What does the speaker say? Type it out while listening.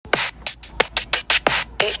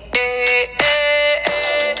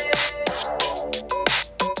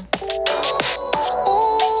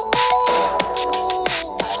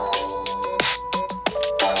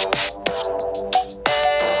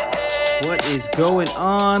is going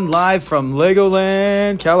on live from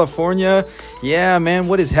Legoland, California? Yeah, man,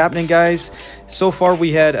 what is happening, guys? So far,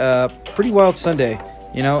 we had a pretty wild Sunday,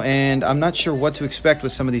 and I'm not sure what to expect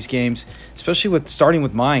with some of these games, especially starting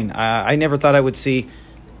with mine. I never thought I would see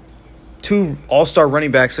two all-star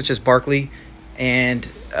running backs such as Barkley and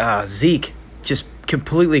Zeke just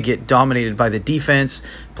completely get dominated by the defense,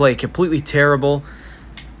 play completely terrible,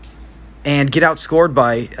 and get outscored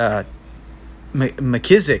by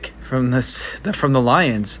McKissick from the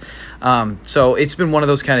Lions. So it's been one of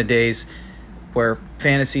those kind of days where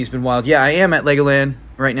fantasy's been wild. Yeah, I am at Legoland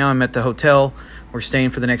right now. I'm at the hotel. We're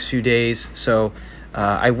staying for the next few days. So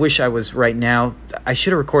I wish I was right now. I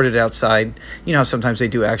should have recorded it outside. Sometimes they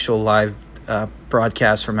do actual live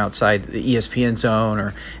broadcasts from outside the ESPN zone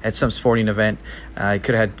or at some sporting event. I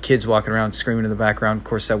could have had kids walking around screaming in the background. Of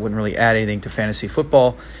course, that wouldn't really add anything to fantasy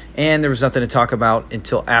football. And there was nothing to talk about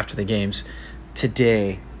until after the games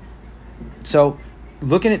today. So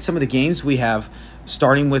looking at some of the games we have,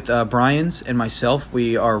 starting with Brian's and myself,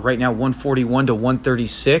 we are right now 141 to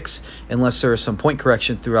 136, unless there is some point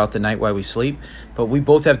correction throughout the night while we sleep. But we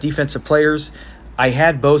both have defensive players. I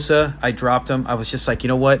had Bosa. I dropped him. I was just like, you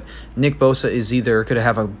know what? Nick Bosa is either going to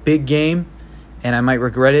have a big game, and I might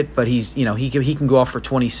regret it, but he can go off for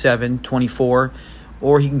 27, 24,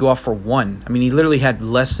 or he can go off for 1. I mean, he literally had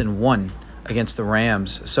less than 1 against the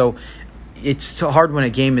Rams. So it's hard when a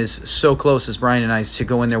game is so close as Brian and I to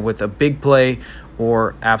go in there with a big play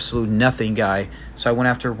or absolute nothing guy. So I went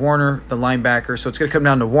after Warner, the linebacker. So it's going to come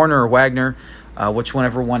down to Warner or Wagner,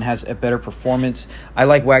 whichever one has a better performance. I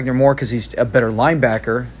like Wagner more because he's a better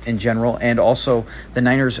linebacker in general. And also the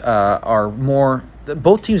Niners are more –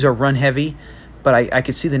 both teams are run heavy, but I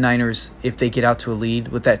could see the Niners, if they get out to a lead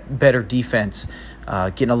with that better defense,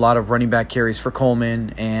 getting a lot of running back carries for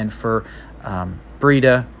Coleman and for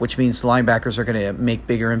Breida, which means the linebackers are going to make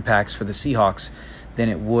bigger impacts for the Seahawks than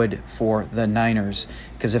it would for the Niners.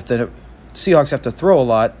 Because if the Seahawks have to throw a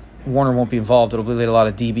lot, Warner won't be involved. It'll be a lot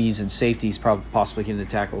of DBs and safeties possibly getting the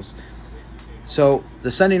tackles. So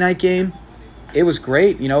the Sunday night game, it was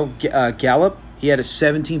great. Gallup, he had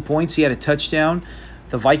 17 points. He had a touchdown.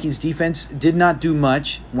 The Vikings defense did not do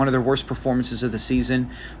much, one of their worst performances of the season,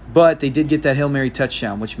 but they did get that Hail Mary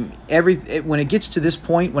touchdown, which when it gets to this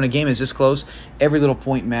point, when a game is this close, every little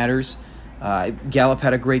point matters. Gallup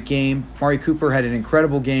had a great game. Mari Cooper had an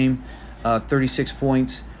incredible game, 36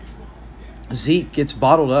 points. Zeke gets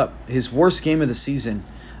bottled up, his worst game of the season.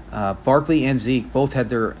 Barkley and Zeke both had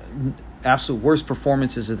their absolute worst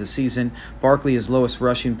performances of the season. Barkley his lowest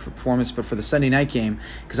rushing performance, but for the Sunday night game,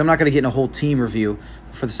 because I'm not going to get in a whole team review,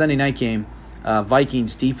 for the Sunday night game,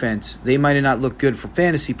 Vikings defense, they might have not looked good for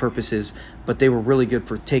fantasy purposes, but they were really good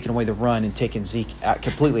for taking away the run and taking Zeke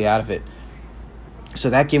completely out of it. So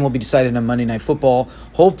that game will be decided on Monday Night Football.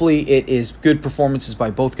 Hopefully it is good performances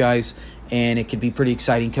by both guys, and it could be pretty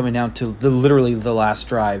exciting coming down to literally the last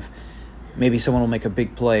drive. Maybe someone will make a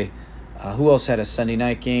big play. Who else had a Sunday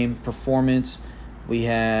night game performance? We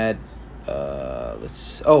had,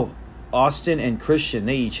 Austin and Christian.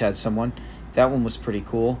 They each had someone. That one was pretty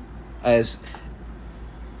cool. As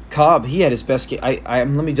Cobb, he had his best game. Let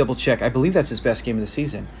me double check. I believe that's his best game of the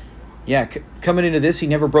season. Yeah, coming into this, he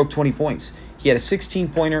never broke 20 points. He had a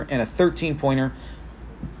 16-pointer and a 13-pointer.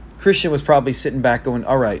 Christian was probably sitting back going,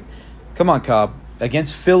 all right, come on, Cobb.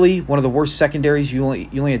 Against Philly, one of the worst secondaries, you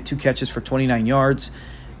only had 2 catches for 29 yards.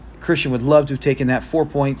 Christian would love to have taken that 4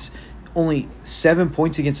 points. Only 7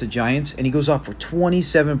 points against the Giants, and he goes off for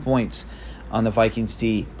 27 points on the Vikings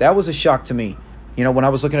D. That was a shock to me. When I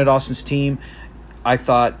was looking at Austin's team, I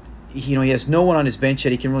thought, he has no one on his bench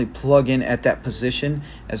that he can really plug in at that position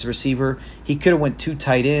as a receiver. He could have went too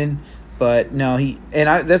tight in, but no,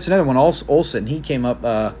 that's another one. Olsen, he came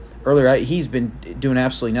up earlier. He's been doing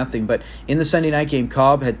absolutely nothing. But in the Sunday night game,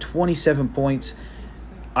 Cobb had 27 points.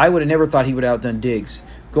 I would have never thought he would have outdone Diggs.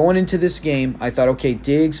 Going into this game, I thought, okay,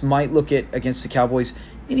 Diggs might look at against the Cowboys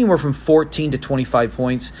anywhere from 14 to 25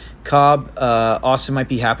 points. Cobb, Austin might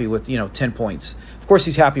be happy with 10 points. Of course,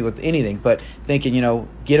 he's happy with anything, but thinking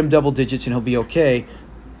get him double digits and he'll be okay.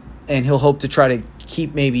 And he'll hope to try to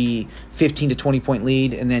keep maybe 15 to 20 point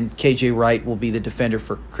lead, and then KJ Wright will be the defender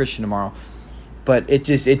for Christian tomorrow. But it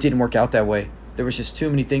didn't work out that way. There was just too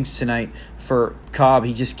many things tonight for Cobb.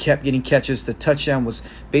 He just kept getting catches. The touchdown was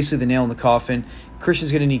basically the nail in the coffin.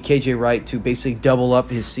 Christian's going to need KJ Wright to basically double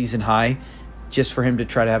up his season high just for him to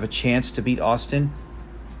try to have a chance to beat Austin.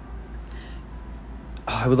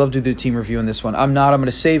 I would love to do a team review on this one. I'm going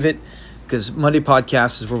to save it because Monday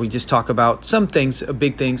podcast is where we just talk about some things,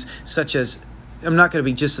 big things, such as I'm not going to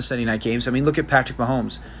be just the Sunday night games. I mean, look at Patrick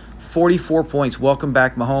Mahomes. 44 points. Welcome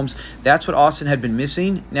back, Mahomes. That's what Austin had been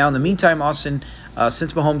missing. Now, in the meantime, Austin,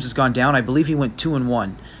 since Mahomes has gone down, I believe he went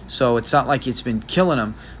 2-1. So it's not like it's been killing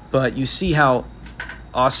him. But you see how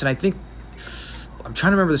Austin, I'm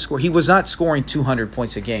trying to remember the score. He was not scoring 200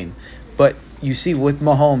 points a game. But you see with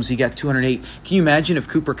Mahomes, he got 208. Can you imagine if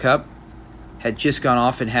Cooper Kupp had just gone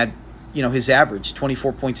off and had, his average,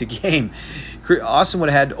 24 points a game? Austin would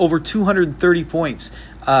have had over 230 points.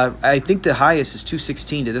 I think the highest is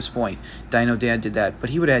 216 to this point. Dino Dan did that. But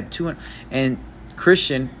he would have had 200. And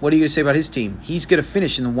Christian, what are you going to say about his team? He's going to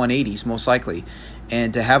finish in the 180s, most likely.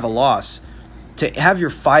 And to have a loss, to have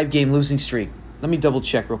your 5-game losing streak, let me double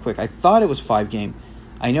check real quick. I thought it was 5-game.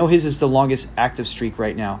 I know his is the longest active streak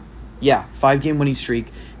right now. Yeah, 5-game winning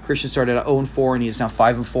streak. Christian started at 0-4 and he is now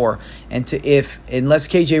 5-4. And unless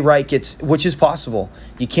KJ Wright gets, which is possible,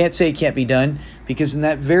 you can't say it can't be done, because in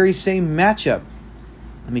that very same matchup,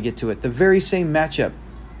 let me get to it. The very same matchup,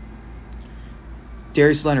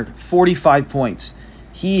 Darius Leonard, 45 points.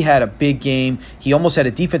 He had a big game. He almost had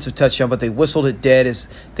a defensive touchdown, but they whistled it dead as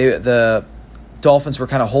the Dolphins were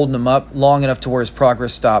kind of holding him up long enough to where his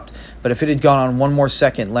progress stopped. But if it had gone on one more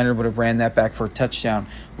second, Leonard would have ran that back for a touchdown,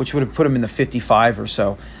 which would have put him in the 55 or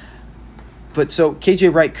so. But so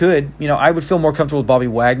KJ Wright could, I would feel more comfortable with Bobby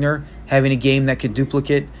Wagner having a game that could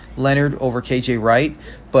duplicate Leonard over KJ Wright.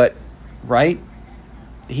 But Wright,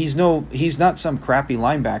 he's not some crappy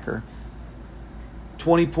linebacker.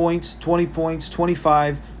 20 points,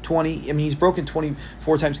 25, 20. I mean, he's broken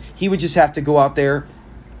 24 times. He would just have to go out there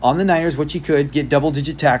on the Niners, which he could, get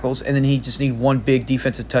double-digit tackles, and then he just need one big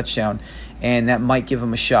defensive touchdown, and that might give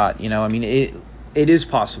him a shot. It is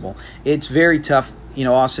possible. It's very tough.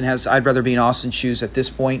 Austin has – I'd rather be in Austin's shoes at this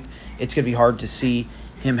point. It's going to be hard to see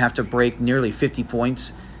him have to break nearly 50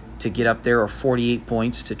 points to get up there, or 48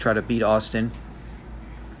 points to try to beat Austin.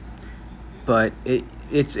 But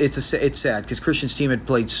it's sad because Christian's team had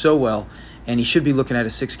played so well, and he should be looking at a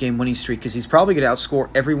 6-game winning streak because he's probably going to outscore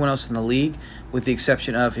everyone else in the league with the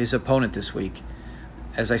exception of his opponent this week.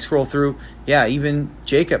 As I scroll through, even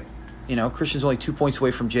Jacob, Christian's only 2 points away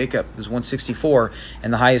from Jacob, who's 164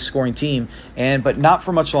 and the highest scoring team, but not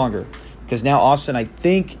for much longer because now Austin,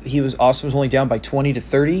 Austin was only down by 20 to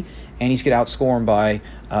 30, and he's going to outscore him by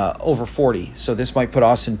over 40. So this might put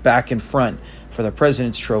Austin back in front for the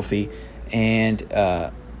President's Trophy, and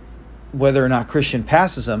whether or not Christian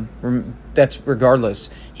passes him, that's regardless.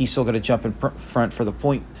 He's still going to jump in front for the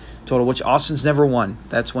point total, which Austin's never won.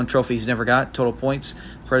 That's one trophy he's never got, total points,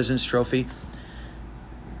 President's Trophy.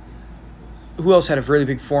 Who else had a really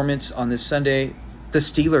big performance on this Sunday? The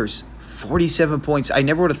Steelers, 47 points. I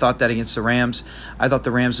never would have thought that against the Rams. I thought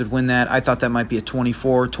the Rams would win that. I thought that might be a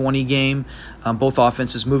 24-20 game. Both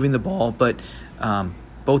offenses moving the ball, but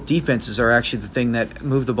both defenses are actually the thing that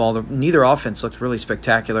moved the ball. Neither offense looked really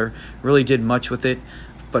spectacular, really did much with it.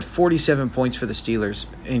 But 47 points for the Steelers.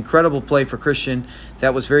 Incredible play for Christian.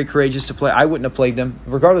 That was very courageous to play. I wouldn't have played them.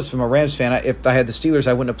 Regardless if I'm a Rams fan, if I had the Steelers,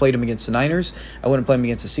 I wouldn't have played them against the Niners. I wouldn't play them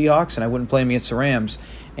against the Seahawks, and I wouldn't play them against the Rams.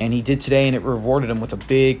 And he did today, and it rewarded him with a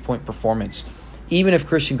big point performance. Even if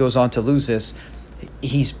Christian goes on to lose this,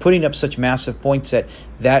 he's putting up such massive points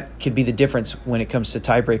that could be the difference when it comes to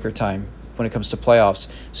tiebreaker time, when it comes to playoffs.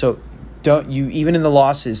 So even in the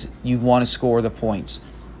losses, you want to score the points.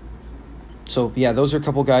 So, those are a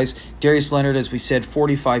couple guys. Darius Leonard, as we said,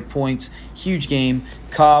 45 points. Huge game.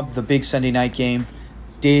 Cobb, the big Sunday night game.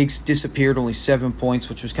 Diggs disappeared, only 7 points,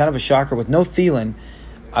 which was kind of a shocker. With no Thielen,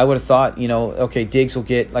 I would have thought, Diggs will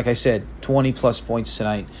get, like I said, 20-plus points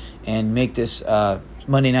tonight and make this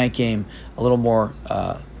Monday night game a little more,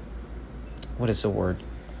 what is the word?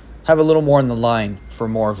 Have a little more on the line for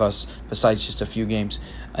more of us besides just a few games.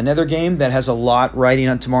 Another game that has a lot riding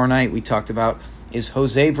on tomorrow night we talked about is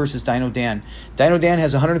Jose versus Dino Dan. Dino Dan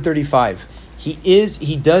has 135.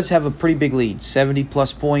 He does have a pretty big lead,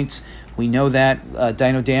 70-plus points. We know that.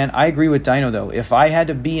 Dino Dan, I agree with Dino, though. If I had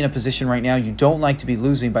to be in a position right now, you don't like to be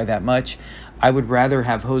losing by that much. I would rather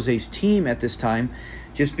have Jose's team at this time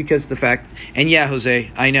just because the fact – and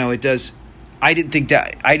Jose, I know it does – I didn't think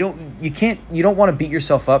that – you don't want to beat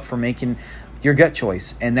yourself up for making your gut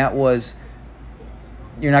choice, and that was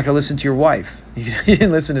you're not going to listen to your wife. You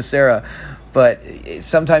didn't listen to Sarah. But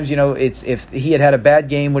sometimes, it's if he had a bad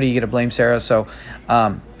game, what are you going to blame Sarah? So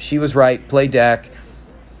she was right, play Dak.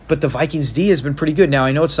 But the Vikings D has been pretty good. Now,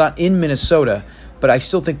 I know it's not in Minnesota, but I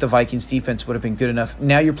still think the Vikings defense would have been good enough.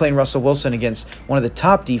 Now you're playing Russell Wilson against one of the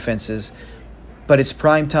top defenses, but it's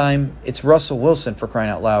prime time. It's Russell Wilson, for crying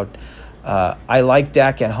out loud. I like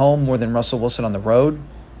Dak at home more than Russell Wilson on the road.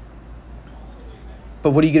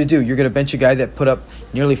 But what are you going to do? You're going to bench a guy that put up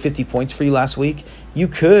nearly 50 points for you last week? You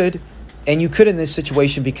could, And you could in this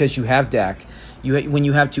situation because you have Dak. When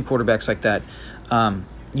you have two quarterbacks like that,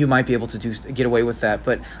 you might be able to get away with that.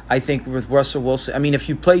 But I think with Russell Wilson, I mean, if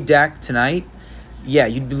you play Dak tonight, yeah,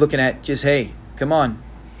 you'd be looking at just, hey, come on,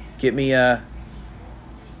 get me a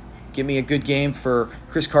good game for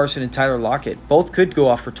Chris Carson and Tyler Lockett. Both could go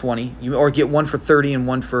off for 20, or get one for 30 and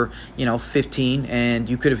one for 15, and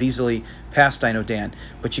you could have easily passed Dino Dan.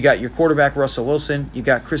 But you got your quarterback Russell Wilson, you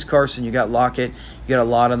got Chris Carson, you got Lockett, you got a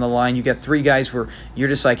lot on the line. You got three guys where you're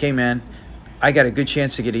just like, hey man, I got a good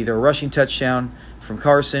chance to get either a rushing touchdown from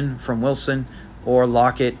Carson, from Wilson, or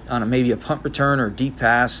Lockett on maybe a punt return or deep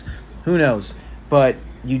pass. Who knows? But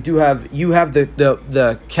you have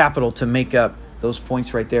the capital to make up those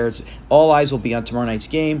points right there. All eyes will be on tomorrow night's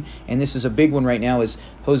game, and this is a big one right now. Is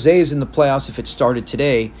Jose is in the playoffs if it started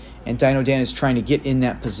today, and Dino Dan is trying to get in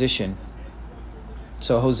that position.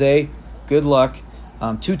 So Jose, good luck.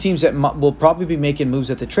 Two teams that will probably be making moves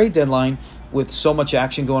at the trade deadline with so much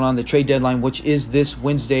action going on. The trade deadline, which is this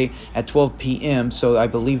Wednesday at 12 p.m. So I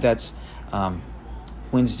believe that's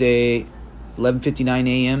Wednesday 11:59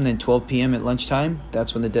 a.m., then 12 p.m. at lunchtime.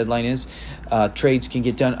 That's when the deadline is. Trades can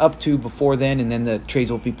get done up to before then, and then the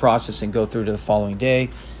trades will be processed and go through to the following day.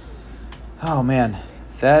 Oh, man.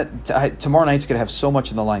 Tomorrow night's going to have so much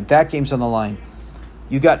on the line. That game's on the line.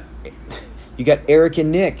 You got Eric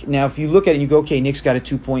and Nick. Now, if you look at it and you go, okay, Nick's got a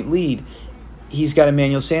 2-point lead. He's got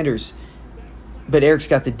Emmanuel Sanders. But Eric's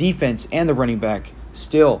got the defense and the running back.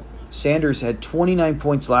 Still, Sanders had 29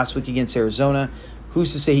 points last week against Arizona.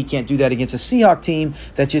 Who's to say he can't do that against a Seahawks team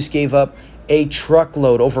that just gave up a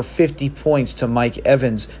truckload, over 50 points to Mike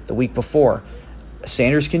Evans the week before?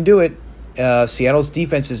 Sanders can do it. Seattle's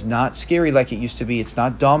defense is not scary like it used to be. It's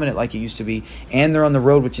not dominant like it used to be. And they're on the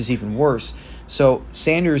road, which is even worse. So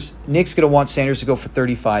Nick's going to want Sanders to go for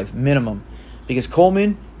 35 minimum. Because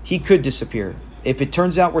Coleman, he could disappear. If it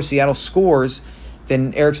turns out where Seattle scores,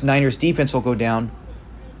 then Eric's Niners defense will go down.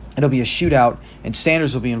 It'll be a shootout, and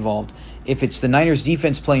Sanders will be involved. If it's the Niners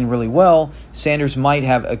defense playing really well, Sanders might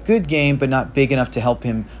have a good game, but not big enough to help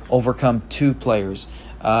him overcome two players.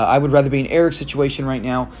 I would rather be in Eric's situation right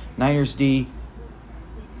now. Niners D.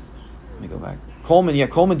 Let me go back.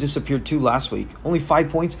 Coleman disappeared too last week. Only 5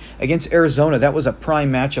 points against Arizona. That was a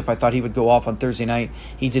prime matchup. I thought he would go off on Thursday night.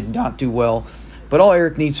 He did not do well. But all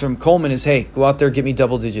Eric needs from Coleman is, hey, go out there, get me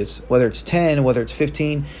double digits. Whether it's 10, whether it's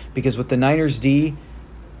 15. Because with the Niners D,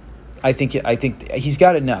 I think he's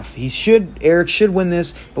got enough. Eric should win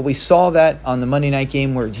this, but we saw that on the Monday night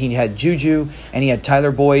game where he had Juju and he had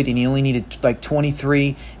Tyler Boyd, and he only needed like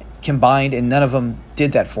 23 combined, and none of them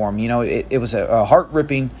did that for him. It was a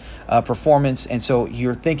heart-ripping performance, and so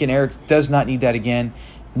you're thinking Eric does not need that again.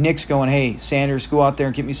 Nick's going, hey, Sanders, go out there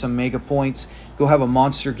and get me some mega points. Go have a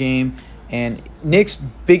monster game. And Nick's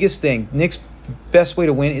best way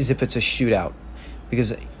to win is if it's a shootout.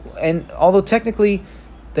 And although technically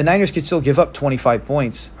the Niners could still give up 25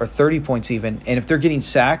 points or 30 points even. And if they're getting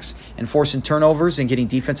sacks and forcing turnovers and getting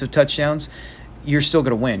defensive touchdowns, you're still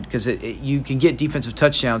going to win because you can get defensive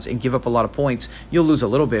touchdowns and give up a lot of points. You'll lose a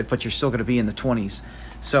little bit, but you're still going to be in the 20s.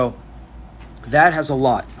 So that has a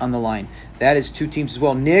lot on the line. That is two teams as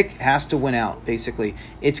well. Nick has to win out, basically.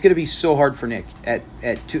 It's going to be so hard for Nick. At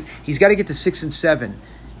two. He's got to get to 6 and 7,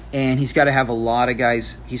 and he's got to have a lot of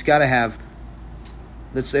guys. He's got to have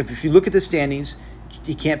 – if you look at the standings –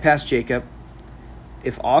 he can't pass Jacob.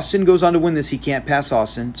 If Austin goes on to win this, he can't pass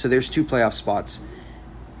Austin. So there's 2 playoff spots.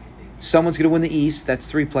 Someone's going to win the East. That's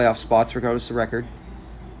 3 playoff spots, regardless of the record.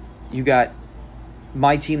 You got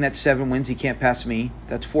my team, that's 7 wins. He can't pass me.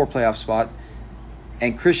 That's 4 playoff spot.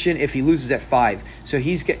 And Christian, if he loses, at 5. So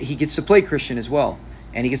he gets to play Christian as well.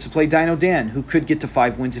 And he gets to play Dino Dan, who could get to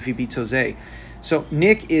 5 wins if he beats Jose. So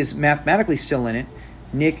Nick is mathematically still in it.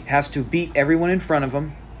 Nick has to beat everyone in front of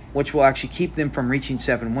him, which will actually keep them from reaching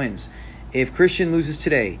 7 wins. If Christian loses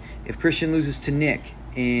today, if Christian loses to Nick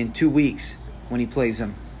in 2 weeks when he plays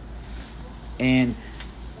him, and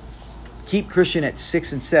keep Christian at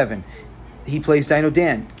 6 and 7, he plays Dino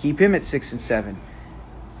Dan, keep him at 6 and 7.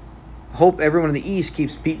 Hope everyone in the East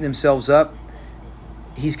keeps beating themselves up.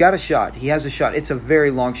 He's got a shot. He has a shot. It's a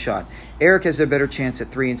very long shot. Eric has a better chance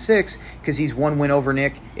at 3 and 6 because he's 1 win over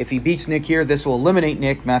Nick. If he beats Nick here, this will eliminate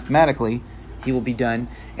Nick mathematically. He will be done,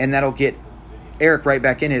 and that'll get Eric right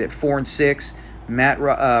back in it at 4 and 6. Matt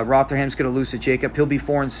Rotherham's going to lose to Jacob. He'll be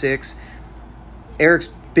 4 and 6.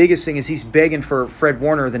 Eric's biggest thing is he's begging for Fred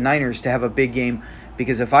Warner of the Niners to have a big game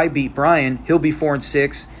because if I beat Brian, he'll be 4 and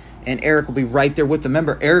 6, and Eric will be right there with them.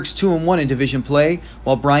 Remember, Eric's 2 and 1 in division play,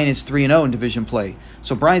 while Brian is 3 and 0 in division play.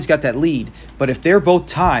 So Brian's got that lead. But if they're both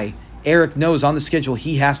tie, Eric knows on the schedule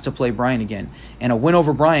he has to play Brian again, and a win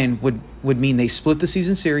over Brian would mean they split the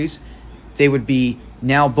season series. they would be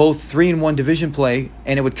now both 3-1 division play,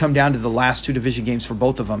 and it would come down to the last 2 division games for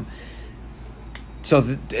both of them. So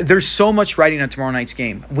there's so much riding on tomorrow night's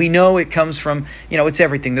game. We know it comes from, it's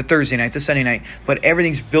everything, the Thursday night, the Sunday night, but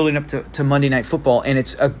everything's building up to Monday Night Football, and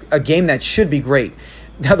it's a game that should be great.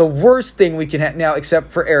 Now, the worst thing we can have now,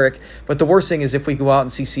 except for Eric, but the worst thing is if we go out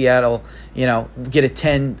and see Seattle, get a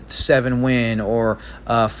 10-7 win or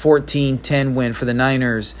a 14-10 win for the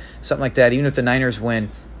Niners, something like that. Even if the Niners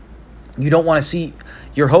win, you don't want to see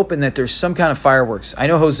 – you're hoping that there's some kind of fireworks. I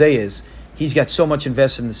know Jose is. He's got so much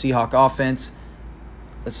invested in the Seahawk offense.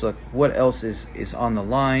 Let's look. What else is on the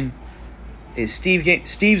line?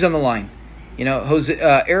 Steve's on the line.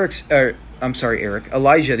 Eric.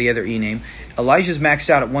 Elijah, the other E name. Elijah's maxed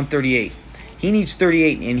out at 138. He needs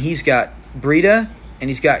 38, and he's got Breida and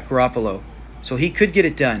he's got Garoppolo. So he could get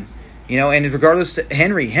it done. And regardless,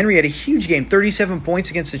 Henry had a huge game, 37 points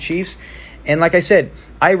against the Chiefs. And like I said,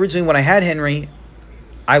 when I had Henry,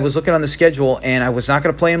 I was looking on the schedule, and I was not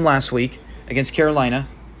going to play him last week against Carolina,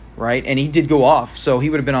 right? And he did go off, so he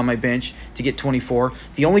would have been on my bench to get 24.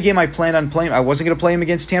 The only game I planned on playing, I wasn't going to play him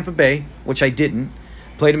against Tampa Bay, which I didn't.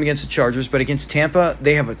 Played him against the Chargers, but against Tampa,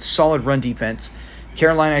 they have a solid run defense.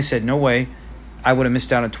 Carolina, I said, no way. I would have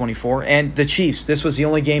missed out on 24. And the Chiefs, this was the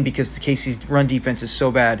only game because the KC's run defense is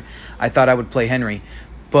so bad, I thought I would play Henry.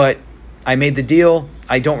 But I made the deal.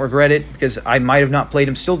 I don't regret it because I might have not played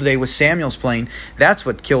him still today with Samuels playing. That's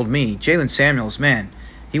what killed me. Jalen Samuels, man.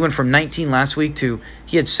 He went from 19 last week to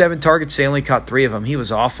he had 7 targets. They only caught 3 of them. He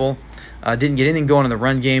was awful. Didn't get anything going in the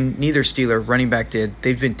run game. Neither Steeler running back did.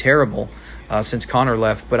 They've been terrible since Connor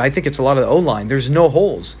left. But I think it's a lot of the O-line. There's no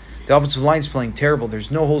holes. The offensive line's playing terrible.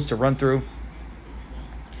 There's no holes to run through.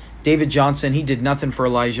 David Johnson, he did nothing for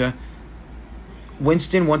Elijah.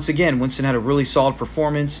 Winston, once again, had a really solid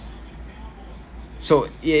performance. So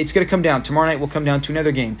yeah, it's going to come down. Tomorrow night will come down to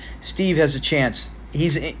another game. Steve has a chance.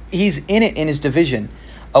 He's in it in his division.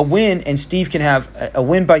 A win, and Steve can have a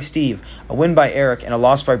win by Steve, a win by Eric, and a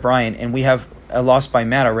loss by Brian, and we have a loss by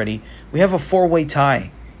Matt already. We have a 4-way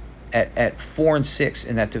tie at 4-6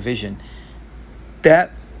 in that division.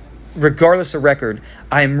 That, regardless of record,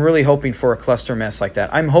 I'm really hoping for a cluster mess like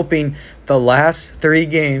that. I'm hoping the last 3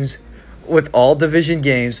 games with all division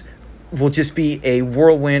games will just be a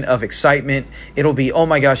whirlwind of excitement. It'll be, oh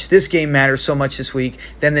my gosh, this game matters so much this week.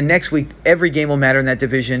 Then the next week, every game will matter in that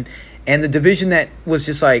division. And the division that was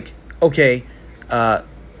just like, okay,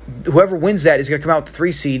 whoever wins that is going to come out with the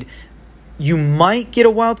 3 seed. You might get a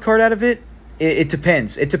wild card out of it. It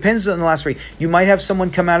depends. It depends on the last 3. You might have someone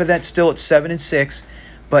come out of that still at 7-6,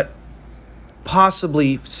 but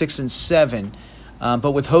possibly 6-7.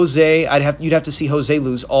 But with Jose, you'd have to see Jose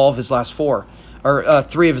lose all of his last 4. Or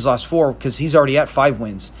 3 of his last 4, because he's already at 5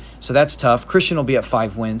 wins. So that's tough. Christian will be at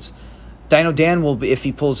 5 wins. Dino Dan will be, if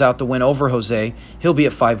he pulls out the win over Jose, he'll be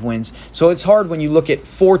at 5 wins. So it's hard when you look at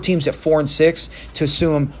 4 teams at 4-6 to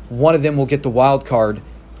assume one of them will get the wild card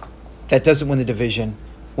that doesn't win the division.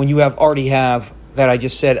 When you already have that I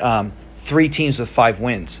just said 3 teams with 5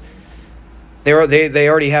 wins. They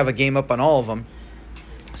already have a game up on all of them.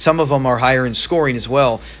 Some of them are higher in scoring as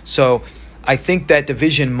well. So I think that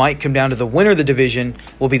division might come down to the winner of the division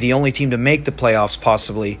will be the only team to make the playoffs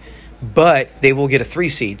possibly, but they will get a 3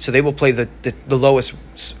 seed. So they will play the lowest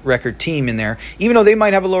record team in there, even though they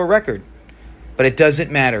might have a lower record. But it doesn't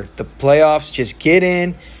matter. The playoffs, just get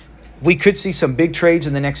in. We could see some big trades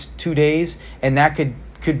in the next 2 days, and that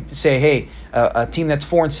could say, hey, a team that's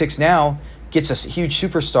 4-6 now gets a huge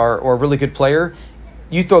superstar or a really good player.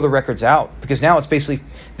 You throw the records out because now it's basically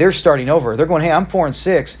they're starting over. They're going, hey, I'm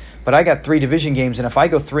 4-6, but I got 3 division games, and if I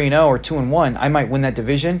go 3-0 or 2-1, I might win that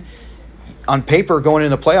division. On paper, going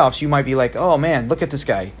into the playoffs, you might be like, oh man, look at this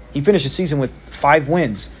guy. He finished the season with 5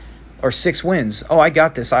 wins or 6 wins. Oh, I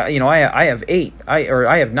got this. I have 8.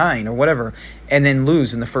 I have 9 or whatever, and then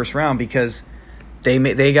lose in the first round because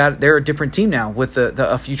they're a different team now with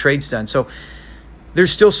a few trades done. So there's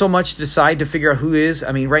still so much to decide to figure out who is.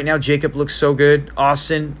 I mean, right now Jacob looks so good.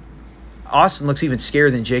 Austin looks even scarier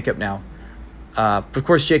than Jacob now. But of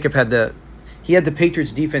course, Jacob had the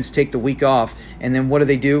Patriots defense take the week off, and then what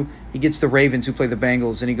do? He gets the Ravens who play the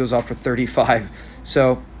Bengals, and he goes off for 35.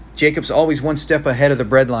 So Jacob's always 1 step ahead of the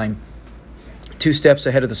breadline, 2 steps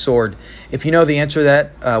ahead of the sword. If you know the answer to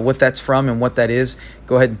that, what that's from and what that is,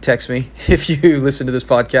 go ahead and text me if you listen to this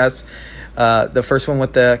podcast. The first one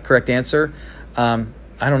with the correct answer. I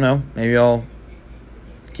don't know. Maybe I'll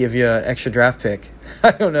give you an extra draft pick.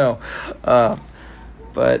 I don't know.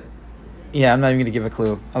 But, yeah, I'm not even going to give a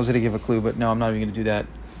clue. I was going to give a clue, but no, I'm not even going to do that.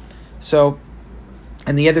 So,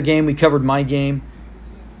 in the other game, we covered my game.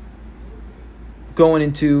 Going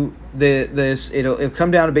into It'll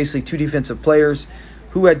come down to basically two defensive players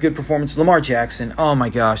who had good performance. Lamar Jackson, oh my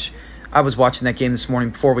gosh. I was watching that game this morning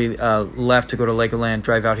before we left to go to Legoland,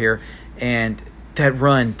 drive out here, and that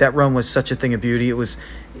run was such a thing of beauty. It was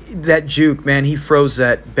that juke, man. He froze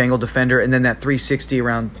that Bengal defender, and then that 360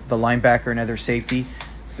 around the linebacker and other safety.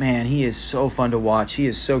 Man, he is so fun to watch. He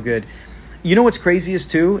is so good. You know what's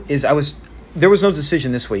craziest too is there was no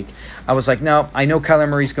decision this week. I was like, no, I know Kyler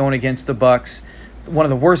Murray's going against the Bucs, one of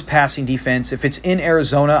the worst passing defense. If it's in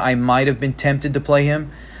Arizona, I might have been tempted to play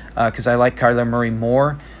him because I like Kyler Murray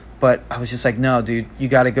more. But I was just like, no, dude, you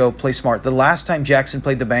got to go play smart. The last time Jackson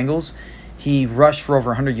played the Bengals, he rushed for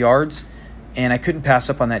over 100 yards, and I couldn't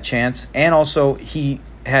pass up on that chance. And also, he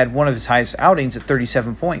had one of his highest outings at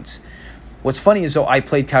 37 points. What's funny is, though, I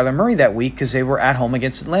played Kyler Murray that week because they were at home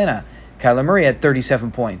against Atlanta. Kyler Murray had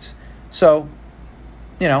 37 points. So,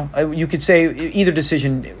 you could say either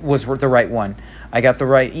decision was the right one. I got the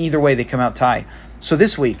right. Either way, they come out tie. So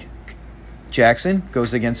this week, Jackson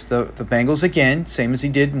goes against the Bengals again, same as he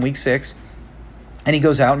did in Week 6, and he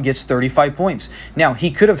goes out and gets 35 points. Now,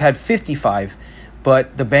 he could have had 55,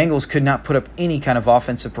 but the Bengals could not put up any kind of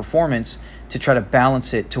offensive performance to try to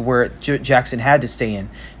balance it to where Jackson had to stay in.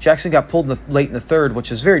 Jackson got pulled late in the third,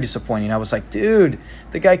 which was very disappointing. I was like, dude,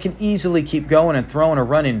 the guy can easily keep going and throwing or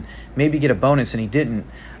running, maybe get a bonus, and he didn't.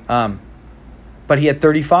 But he had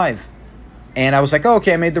 35. And I was like, oh,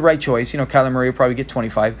 okay, I made the right choice. Kyler Murray will probably get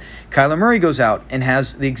 25. Kyler Murray goes out and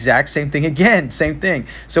has the exact same thing again. Same thing.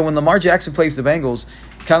 So when Lamar Jackson plays the Bengals,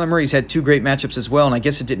 Kyler Murray's had two great matchups as well. And I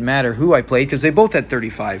guess it didn't matter who I played because they both had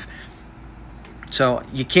 35. So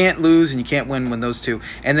you can't lose and you can't win when those two.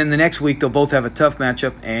 And then the next week they'll both have a tough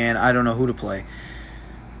matchup, and I don't know who to play.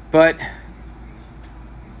 But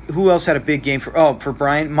who else had a big game for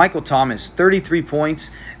Brian? Michael Thomas, 33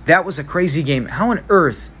 points. That was a crazy game. How on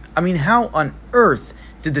earth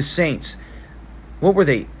did the Saints, what were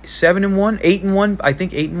they, 7-1, 8-1? I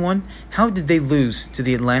think 8-1. How did they lose to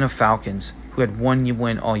the Atlanta Falcons, who had one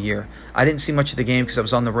win all year? I didn't see much of the game because I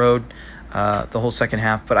was on the road the whole second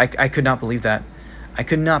half, but I could not believe that. I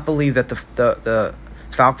could not believe that the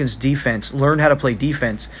Falcons defense learned how to play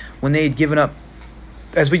defense when they had given up,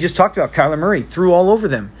 as we just talked about, Kyler Murray threw all over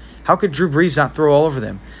them. How could Drew Brees not throw all over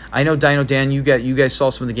them? I know, Dino Dan, you guys saw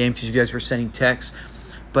some of the game because you guys were sending texts.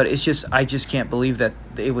 But I just can't believe that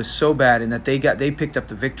it was so bad and that they picked up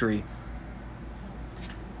the victory.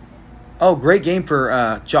 Oh, great game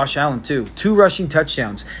for Josh Allen too. 2 rushing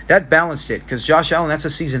touchdowns. That balanced it because Josh Allen, that's a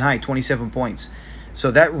season high, 27 points.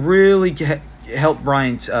 So that really helped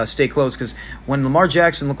Brian stay close because when Lamar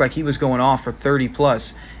Jackson looked like he was going off for 30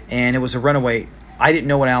 plus and it was a runaway, I didn't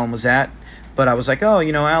know what Allen was at. But I was like,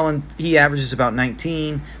 Allen, he averages about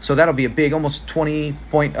 19, so that'll be a big, almost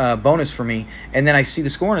 20-point bonus for me. And then I see the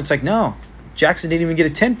score, and it's like, no, Jackson didn't even get a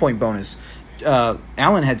 10-point bonus.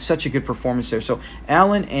 Allen had such a good performance there. So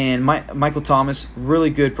Allen and Michael Thomas, really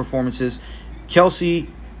good performances. Kelsey,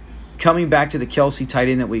 coming back to the Kelsey tight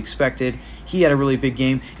end that we expected. He had a really big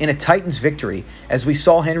game in a Titans victory. As we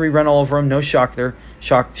saw Henry run all over him, no shocker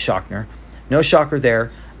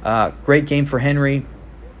there. Great game for Henry.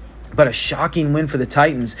 But a shocking win for the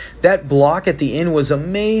Titans. That block at the end was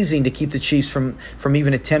amazing to keep the Chiefs from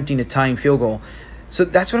even attempting a tying field goal. So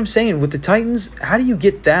that's what I'm saying. With the Titans, how do you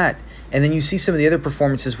get that? And then you see some of the other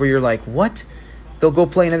performances where you're like, what? They'll go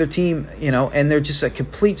play another team, and they're just a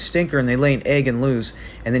complete stinker and they lay an egg and lose.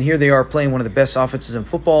 And then here they are playing one of the best offenses in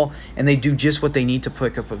football, and they do just what they need to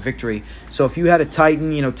pick up a victory. So if you had a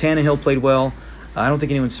Titan, Tannehill played well. I don't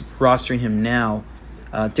think anyone's rostering him now.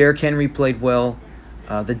 Derrick Henry played well.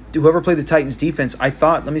 Whoever played the Titans defense, I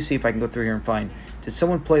thought, let me see if I can go through here and find. Did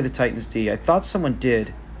someone play the Titans D? I thought someone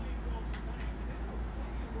did.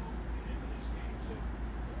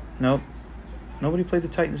 Nope. Nobody played the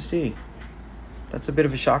Titans D. That's a bit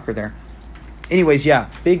of a shocker there. Anyways, yeah,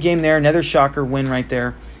 big game there. Another shocker win right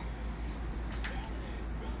there.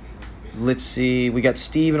 Let's see. We got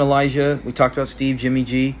Steve and Elijah. We talked about Steve, Jimmy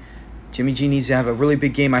G. Jimmy G needs to have a really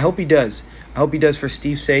big game. I hope he does. I hope he does for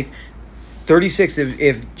Steve's sake. 36,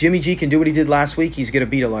 if Jimmy G can do what he did last week, he's going to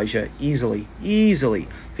beat Elijah easily.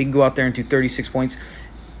 If he can go out there and do 36 points.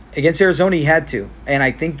 Against Arizona, he had to. And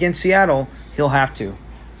I think against Seattle, he'll have to.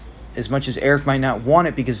 As much as Eric might not want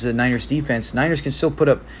it because of the Niners defense, Niners can still put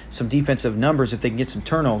up some defensive numbers if they can get some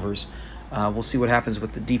turnovers. We'll see what happens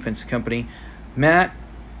with the defense company. Matt,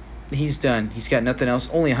 he's done. He's got nothing else.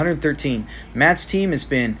 Only 113. Matt's team has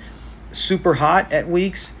been super hot at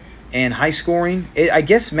weeks and high scoring. I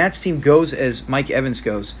guess Matt's team goes as Mike Evans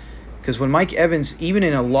goes. Because when Mike Evans, even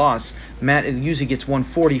in a loss, Matt usually gets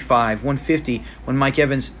 145, 150. When Mike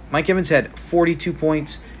Evans had 42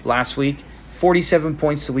 points last week, 47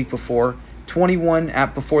 points the week before, 21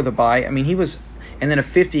 before the bye. I mean, and then a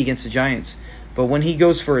 50 against the Giants. But when he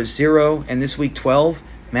goes for a 0 and this week 12,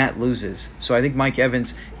 Matt loses. So I think Mike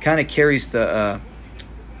Evans kind of carries the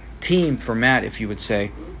team for Matt, if you would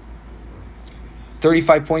say.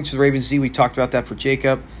 35 points for the Ravens D. We talked about that for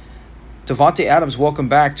Jacob. Davante Adams, welcome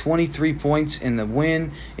back. 23 points in the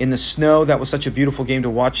win in the snow. That was such a beautiful game to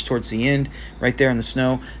watch towards the end, right there in the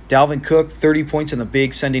snow. Dalvin Cook, 30 points in the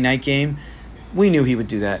big Sunday night game. We knew he would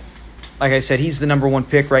do that. Like I said, he's the number 1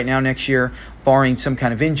 pick right now next year, barring some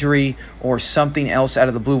kind of injury or something else out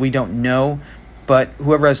of the blue. We don't know. But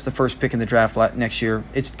whoever has the first pick in the draft next year,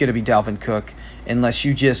 it's going to be Dalvin Cook, unless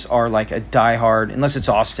you just are like a diehard, unless it's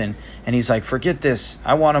Austin, and he's like, forget this,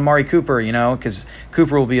 I want Amari Cooper, because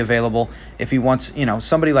Cooper will be available if he wants,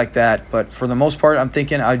 somebody like that. But for the most part, I'm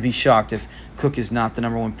thinking I'd be shocked if Cook is not the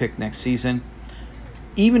number 1 pick next season.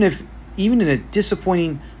 Even in a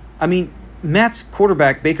disappointing, Matt's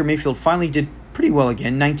quarterback, Baker Mayfield, finally did pretty well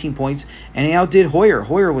again, 19 points, and he outdid Hoyer.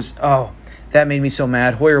 Hoyer was, that made me so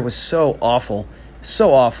mad. Hoyer was so awful.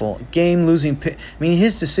 So awful. Game-losing pick.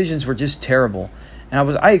 His decisions were just terrible.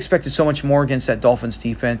 And I expected so much more against that Dolphins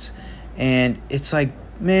defense. And it's like,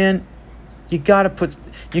 man, you got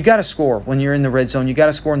to score when you're in the red zone. You got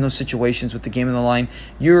to score in those situations with the game on the line.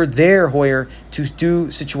 You're there, Hoyer, to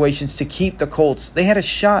do situations to keep the Colts. They had a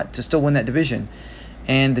shot to still win that division.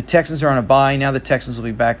 And the Texans are on a bye. Now the Texans will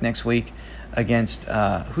be back next week against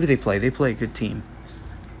who do they play? They play a good team.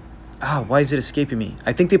 Why is it escaping me?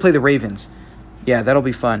 I think they play the Ravens. Yeah, that'll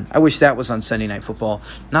be fun. I wish that was on Sunday Night Football,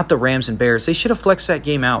 not the Rams and Bears. They should have flexed that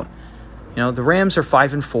game out. The Rams are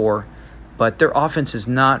 5-4, but their offense is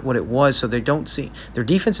not what it was, so they don't see. Their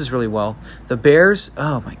defense is really well. The Bears,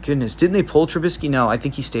 oh my goodness, didn't they pull Trubisky? No, I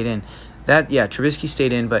think he stayed in. Trubisky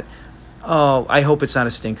stayed in, but I hope it's not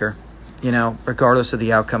a stinker. Regardless of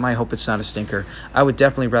the outcome, I hope it's not a stinker. I would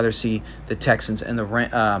definitely rather see the Texans and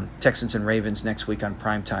the Texans and Ravens next week on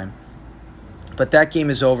primetime. But that game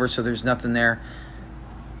is over, so there's nothing there.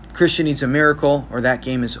 Christian needs a miracle, or that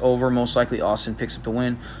game is over. Most likely Austin picks up the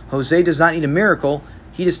win. Jose does not need a miracle.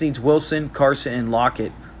 He just needs Wilson, Carson, and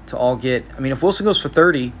Lockett to all get... if Wilson goes for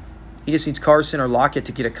 30, he just needs Carson or Lockett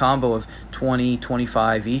to get a combo of 20,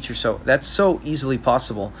 25 each or so. That's so easily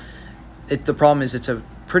possible. The problem is it's a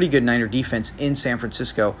pretty good Niner defense in San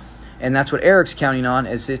Francisco, and that's what Eric's counting on,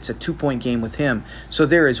 as it's a 2-point game with him. So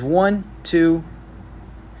there is 1, 2...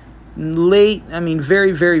 late,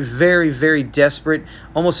 very, very, very, very desperate,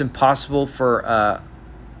 almost impossible for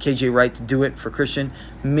KJ Wright to do it for Christian.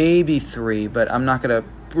 Maybe 3, but I'm not going to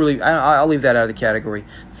really, I'll leave that out of the category.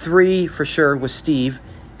 3 for sure with Steve,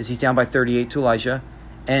 as he's down by 38 to Elijah,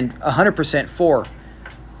 and 100% 4.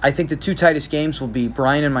 I think the 2 tightest games will be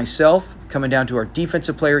Brian and myself, coming down to our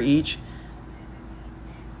defensive player each,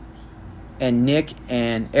 and Nick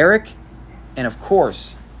and Eric, and of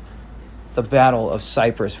course, the battle of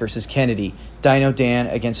Cypress versus Kennedy, Dino Dan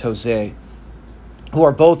against Jose, who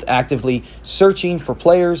are both actively searching for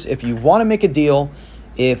players. If you want to make a deal,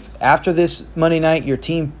 if after this Monday night your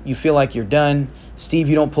team, you feel like you're done, Steve,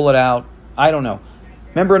 you don't pull it out, I don't know.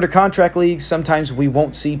 Remember, under contract leagues, sometimes we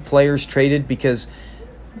won't see players traded because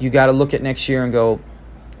you got to look at next year and go,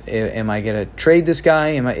 am I going to trade this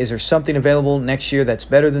guy? Is there something available next year that's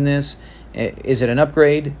better than this? Is it an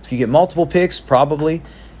upgrade? If you get multiple picks, probably.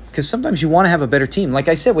 Because sometimes you want to have a better team. Like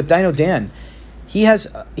I said with Dino Dan, he has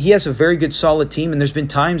a very good, solid team, and there's been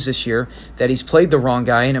times this year that he's played the wrong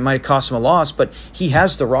guy, and it might have cost him a loss, but he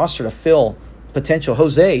has the roster to fill potential.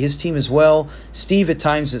 Jose, his team as well. Steve at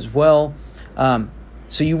times as well.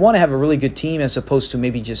 So you want to have a really good team as opposed to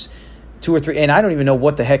maybe just 2 or 3. And I don't even know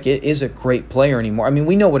what the heck is a great player anymore.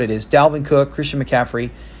 We know what it is. Dalvin Cook, Christian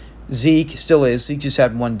McCaffrey, Zeke still is. Zeke just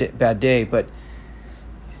had one bad day, but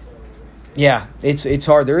yeah, it's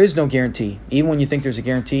hard. There is no guarantee. Even when you think there's a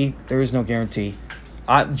guarantee, there is no guarantee.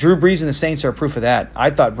 Drew Brees and the Saints are proof of that.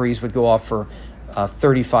 I thought Brees would go off for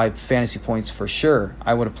 35 fantasy points for sure.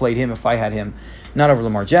 I would have played him if I had him. Not over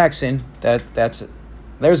Lamar Jackson.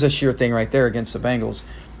 There's a sure thing right there against the Bengals.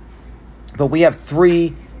 But we have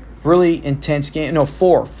 3 really intense games. No,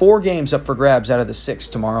 4 games up for grabs out of the 6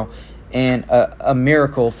 tomorrow. And a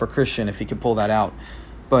miracle for Christian if he could pull that out.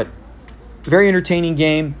 But very entertaining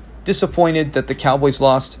game. Disappointed that the Cowboys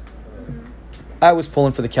lost. I was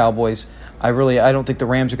pulling for the Cowboys. I don't think the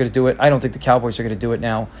Rams are going to do it. I don't think the Cowboys are going to do it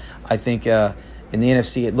now. I think in the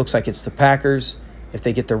NFC it looks like it's the Packers if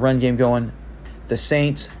they get their run game going. The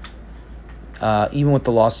Saints, even with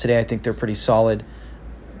the loss today, I think they're pretty solid.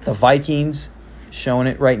 The Vikings showing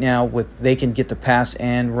it right now they can get the pass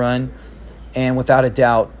and run. And without a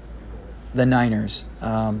doubt, the Niners.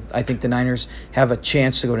 I think the Niners have a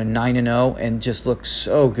chance to go to 9-0 and just look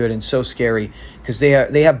so good and so scary because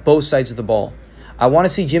they have both sides of the ball. I want to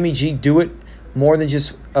see Jimmy G do it more than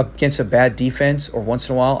just against a bad defense or once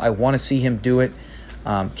in a while. I want to see him do it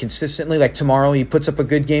consistently. Like tomorrow, he puts up a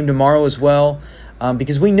good game tomorrow as well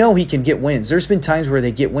because we know he can get wins. There's been times where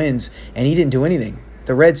they get wins and he didn't do anything.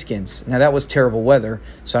 The Redskins. Now, that was terrible weather,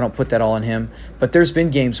 so I don't put that all on him. But there's been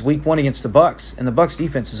games, week 1 against the Bucs, and the Bucs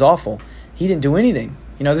defense is awful. He didn't do anything.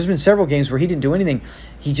 There's been several games where he didn't do anything.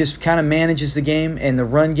 He just kind of manages the game, and the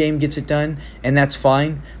run game gets it done, and that's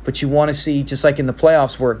fine. But you want to see, just like in the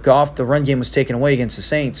playoffs where Goff, the run game was taken away against the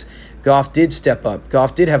Saints, Goff did step up.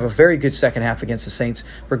 Goff did have a very good second half against the Saints,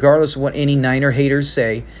 regardless of what any Niner haters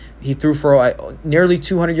say. He threw for nearly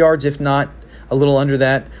 200 yards, if not a little under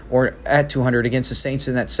that, or at 200 against the Saints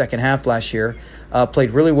in that second half last year.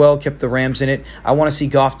 Played really well, kept the Rams in it. I want to see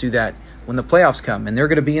Goff do that when the playoffs come, and they're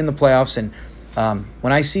going to be in the playoffs. And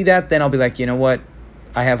when I see that, then I'll be like, you know what?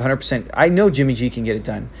 I have 100%. I know Jimmy G can get it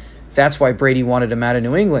done. That's why Brady wanted him out of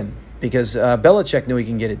New England, because Belichick knew he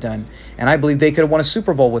can get it done. And I believe they could have won a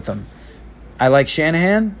Super Bowl with him. I like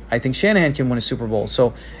Shanahan. I think Shanahan can win a Super Bowl.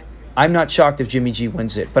 So I'm not shocked if Jimmy G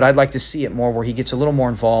wins it, but I'd like to see it more where he gets a little more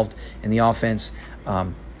involved in the offense,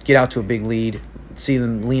 get out to a big lead, see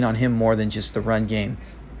them lean on him more than just the run game.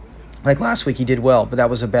 Like last week, he did well, but that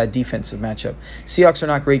was a bad defensive matchup. Seahawks are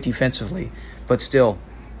not great defensively, but still,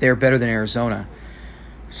 they're better than Arizona.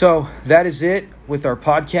 So that is it with our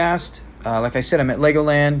podcast. Like I said, I'm at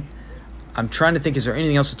Legoland. I'm trying to think, is there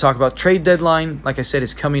anything else to talk about? Trade deadline, like I said,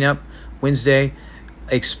 is coming up Wednesday.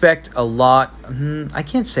 Expect a lot. I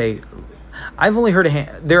can't say. I've only heard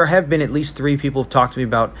there have been at least 3 people who have talked to me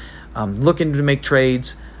about looking to make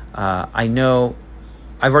trades. I know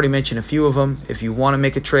I've already mentioned a few of them. If you want to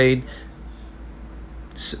make a trade,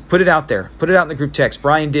 put it out there. Put it out in the group text.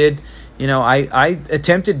 Brian did. I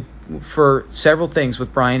attempted for several things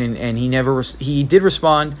with Brian, and he did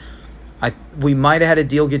respond. We might have had a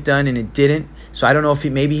deal get done, and it didn't. So I don't know if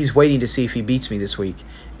maybe he's waiting to see if he beats me this week.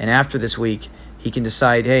 And after this week, he can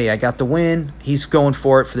decide, hey, I got the win. He's going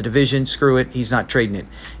for it for the division. Screw it. He's not trading it.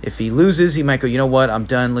 If he loses, he might go, you know what? I'm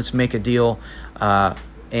done. Let's make a deal.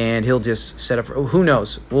 And he'll just set up for, who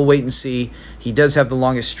knows? We'll wait and see. He does have the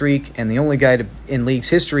longest streak and the only guy in league's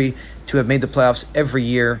history to have made the playoffs every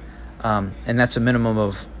year. And that's a minimum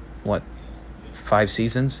of, 5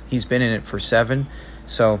 seasons? He's been in it for 7.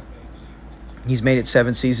 So he's made it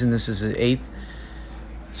 7 seasons. This is his 8th.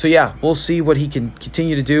 So, yeah, we'll see what he can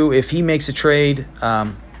continue to do. If he makes a trade,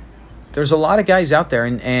 there's a lot of guys out there,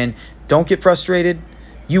 and don't get frustrated.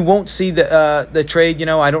 You won't see the trade.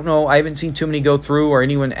 I don't know. I haven't seen too many go through or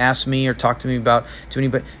anyone ask me or talk to me about too many.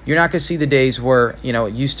 But you're not going to see the days where,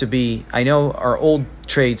 it used to be. I know our old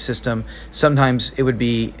trade system, sometimes it would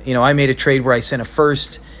be, I made a trade where I sent a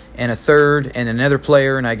first and a third and another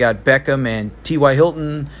player, and I got Beckham and T.Y.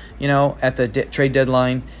 Hilton, at the trade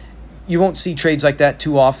deadline. You won't see trades like that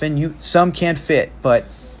too often. Some can't fit, but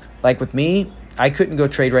like with me, I couldn't go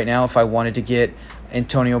trade right now if I wanted to get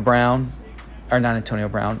Julio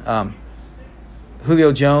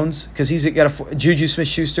Jones, because he's got Juju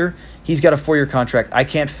Smith-Schuster. He's got a 4-year contract. I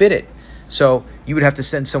can't fit it. So you would have to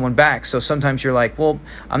send someone back. So sometimes you're like, well,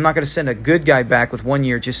 I'm not going to send a good guy back with 1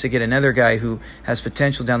 year just to get another guy who has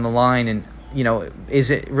potential down the line. And, is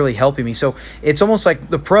it really helping me? So it's almost like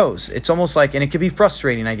the pros. It's almost like, and it can be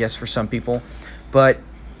frustrating, I guess, for some people. But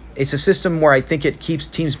it's a system where I think it keeps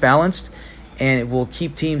teams balanced, and it will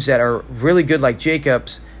keep teams that are really good like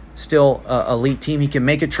Jacobs still a elite team. He can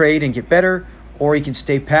make a trade and get better, or he can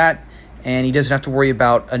stay pat, and he doesn't have to worry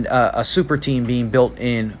about a super team being built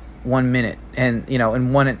in 1 minute and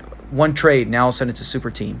in one trade. Now all of a sudden it's a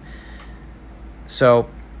super team. So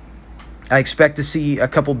I expect to see a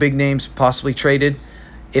couple big names possibly traded.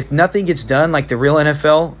 If nothing gets done like the real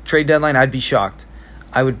NFL trade deadline, I'd be shocked.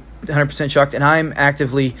 I would 100% shocked, and I'm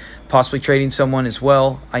actively possibly trading someone as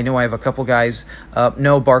well. I know I have a couple guys up.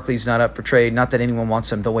 No, Barkley's not up for trade. Not that anyone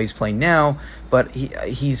wants him the way he's playing now, but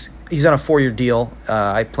he's on a 4-year deal.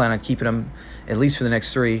 I plan on keeping him at least for the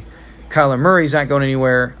next 3. Kyler Murray's not going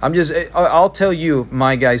anywhere. I'll tell you,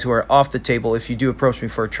 my guys who are off the table, if you do approach me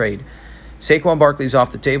for a trade. Saquon Barkley's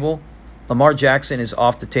off the table. Lamar Jackson is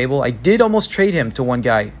off the table. I did almost trade him to one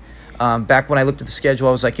guy. Back when I looked at the schedule,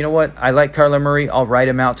 I was like, you know what? I like Kyler Murray. I'll ride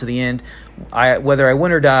him out to the end. Whether I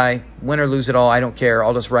win or die, win or lose it all, I don't care.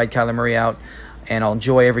 I'll just ride Kyler Murray out, and I'll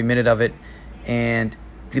enjoy every minute of it. And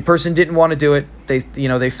the person didn't want to do it.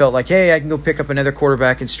 They felt like, hey, I can go pick up another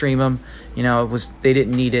quarterback and stream him. They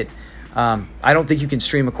didn't need it. I don't think you can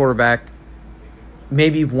stream a quarterback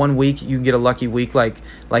maybe 1 week you can get a lucky week like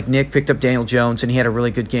Nick picked up Daniel Jones and he had a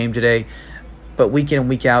really good game today. But week in and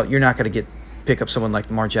week out, you're not going to pick up someone like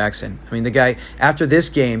Lamar Jackson. I mean, the guy, after this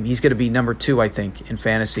game, he's going to be number 2, I think, in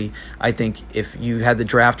fantasy. I think if you had the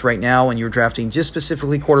draft right now and you're drafting just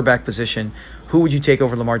specifically quarterback position, who would you take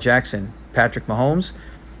over Lamar Jackson? Patrick Mahomes?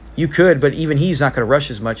 You could, but even he's not going to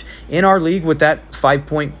rush as much. In our league with that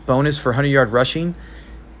 5-point bonus for 100-yard rushing,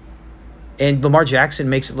 and Lamar Jackson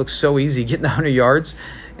makes it look so easy getting the 100 yards,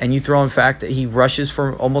 and you throw in fact that he rushes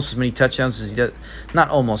for almost as many touchdowns as he does, not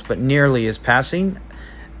almost, but nearly as passing.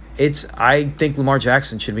 I think Lamar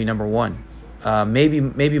Jackson should be number 1. Maybe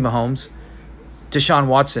Mahomes. Deshaun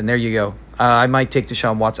Watson, there you go. I might take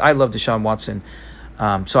Deshaun Watson. I love Deshaun Watson.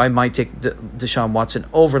 So I might take Deshaun Watson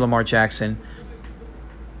over Lamar Jackson.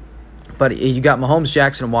 But you got Mahomes,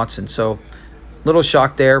 Jackson, and Watson. So little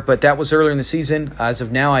shock there, but that was earlier in the season. As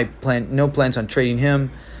of now, no plans on trading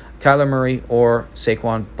him, Kyler Murray, or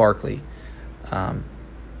Saquon Barkley.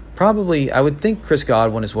 Probably, I would think Chris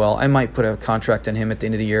Godwin as well. I might put a contract on him at the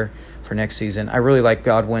end of the year for next season. I really like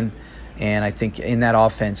Godwin, and I think in that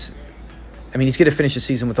offense, I mean, he's going to finish the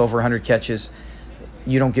season with over 100 catches.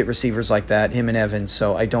 You don't get receivers like that, him and Evans,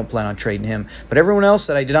 so I don't plan on trading him. But everyone else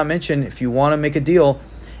that I did not mention, if you want to make a deal,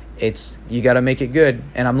 you got to make it good.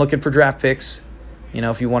 And I'm looking for draft picks. You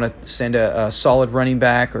know, if you want to send a solid running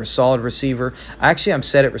back or a solid receiver. Actually, I'm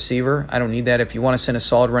set at receiver. I don't need that. If you want to send a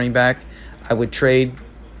solid running back, I would trade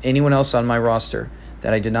anyone else on my roster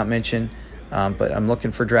that I did not mention. But I'm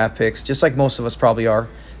looking for draft picks, just like most of us probably are.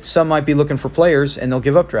 Some might be looking for players, and they'll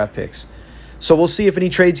give up draft picks. So we'll see if any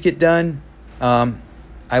trades get done.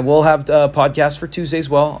 I will have a podcast for Tuesday as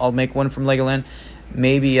well. I'll make one from Legoland.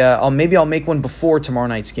 Maybe I'll make one before tomorrow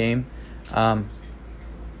night's game.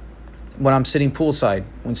 When I'm sitting poolside,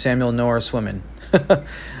 when Samuel and Noah are swimming.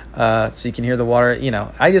 So you can hear the water. You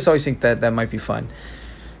know, I just always think that might be fun.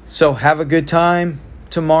 So have a good time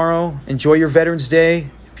tomorrow. Enjoy your Veterans Day.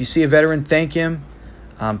 If you see a veteran, thank him.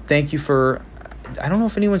 Thank you for, I don't know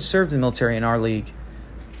if anyone served in the military in our league.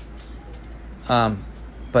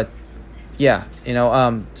 But yeah, you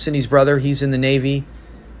know, Cindy's brother, he's in the Navy.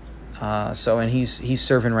 And he's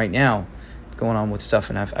serving right now, going on with stuff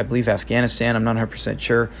in, I believe, Afghanistan. I'm not 100%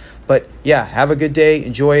 sure. But, yeah, have a good day.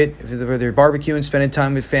 Enjoy it. Whether you're barbecuing, spending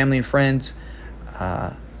time with family and friends.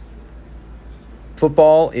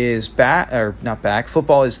 Football is back, or not back.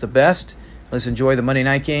 Football is the best. Let's enjoy the Monday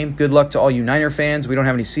night game. Good luck to all you Niner fans. We don't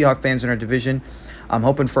have any Seahawk fans in our division. I'm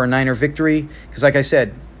hoping for a Niner victory because, like I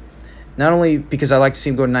said, not only because I like to see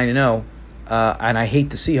them go to 9-0, and I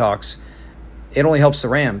hate the Seahawks, it only helps the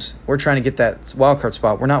Rams. We're trying to get that wild card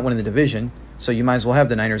spot. We're not winning the division, so you might as well have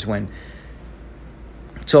the Niners win.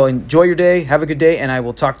 So enjoy your day. Have a good day, and I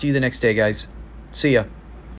will talk to you the next day, guys. See ya.